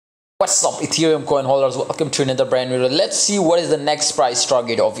What's up, Ethereum coin holders? Welcome to another brand video. Let's see what is the next price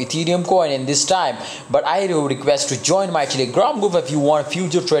target of Ethereum coin in this time. But I do request to join my Telegram group if you want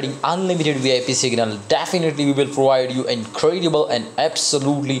future trading unlimited VIP signal. Definitely we will provide you incredible and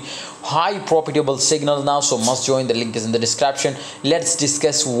absolutely high profitable signal now, so must join. The link is in the description. Let's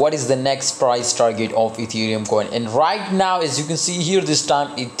discuss what is the next price target of Ethereum coin. And right now, as you can see here, this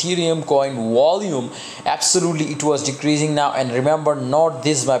time Ethereum coin volume, absolutely it was decreasing now. And remember, not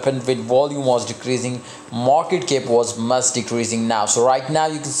this weapon with volume was decreasing, market cap was much decreasing now. So right now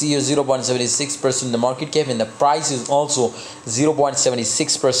you can see here 0.76% the market cap, and the price is also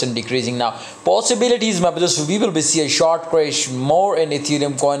 0.76% decreasing now. Possibilities, my brothers, we will be see a short crash more in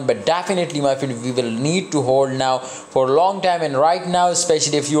Ethereum coin, but definitely, my friend, we will need to hold now for a long time. And right now,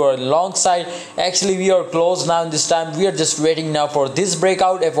 especially if you are long side, actually we are close now. In this time we are just waiting now for this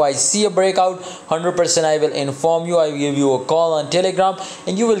breakout. If I see a breakout, 100% I will inform you. I will give you a call on Telegram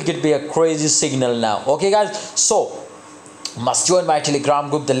and you will get me a crazy signal now. Okay guys, so must join my Telegram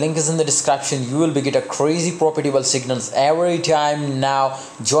group. The link is in the description. You will be get a crazy profitable signals every time now.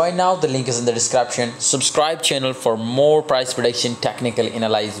 Join now. The link is in the description. Subscribe channel for more price prediction technical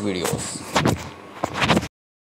analyze videos.